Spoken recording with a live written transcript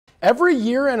Every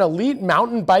year, an elite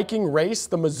mountain biking race,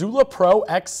 the Missoula Pro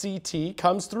XCT,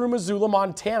 comes through Missoula,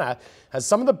 Montana, as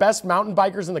some of the best mountain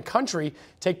bikers in the country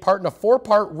take part in a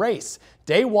four-part race.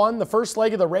 Day one, the first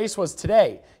leg of the race, was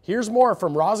today. Here's more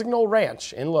from Rosignol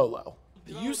Ranch in Lolo.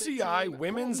 The UCI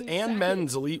women's and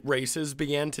men's elite races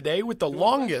began today with the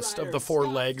longest of the four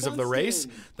legs of the race,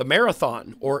 the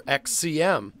marathon, or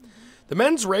XCM. The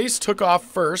men's race took off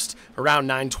first around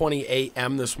 9:20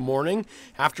 a.m. this morning.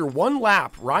 After one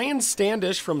lap, Ryan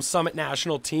Standish from Summit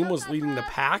National Team was leading the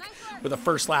pack with a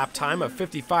first lap time of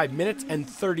 55 minutes and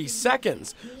 30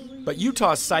 seconds. But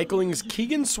Utah Cycling's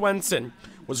Keegan Swenson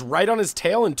was right on his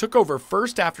tail and took over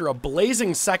first after a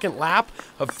blazing second lap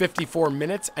of 54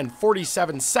 minutes and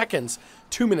 47 seconds,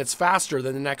 2 minutes faster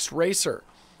than the next racer.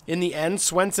 In the end,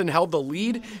 Swenson held the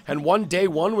lead and won day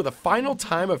one with a final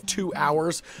time of 2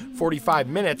 hours, 45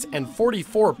 minutes, and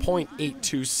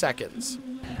 44.82 seconds.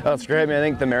 That's great. I mean, I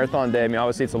think the marathon day,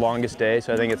 obviously it's the longest day,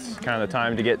 so I think it's kind of the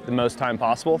time to get the most time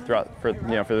possible throughout for the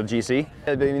GC.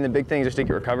 I mean, the big thing is just to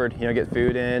get recovered, get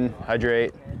food in,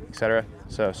 hydrate, etc.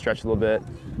 So stretch a little bit,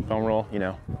 foam roll,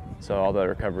 so all the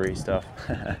recovery stuff.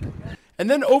 And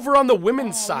then over on the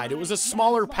women's side, it was a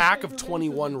smaller pack of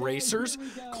 21 racers.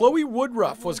 Chloe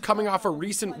Woodruff was coming off a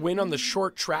recent win on the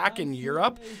short track in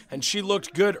Europe, and she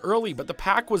looked good early, but the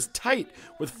pack was tight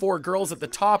with four girls at the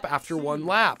top after one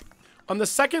lap. On the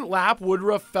second lap,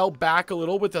 Woodruff fell back a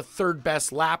little with the third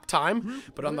best lap time,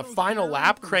 but on the final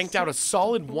lap, cranked out a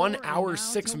solid 1 hour,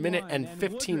 6 minute, and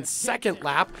 15 second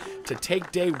lap to take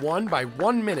day one by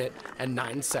 1 minute and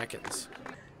 9 seconds.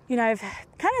 I've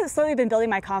kind of slowly been building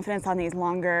my confidence on these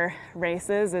longer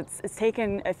races. It's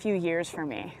taken a few years for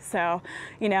me. So,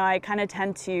 I kind of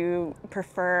tend to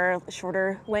prefer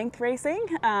shorter length racing.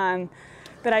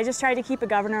 But I just tried to keep a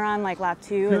governor on like lap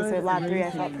 2, and so lap 3 I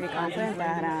felt pretty confident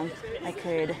that I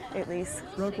could at least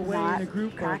not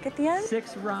crack at the end.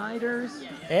 6 riders.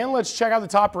 And let's check out the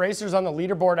top racers on the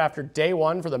leaderboard after day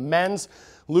one. For the men's,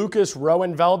 Lucas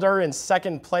Roenvelder in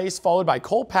second place, followed by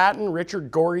Cole Patton, Richard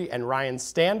Gorey, and Ryan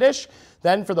Standish.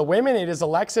 Then for the women, it is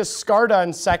Alexis Scarda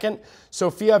in second,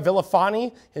 Sofia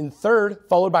Villafani in third,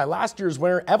 followed by last year's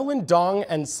winner Evelyn Dong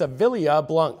and Sevilla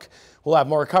Blanc. We'll have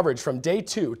more coverage from day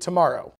 2 tomorrow.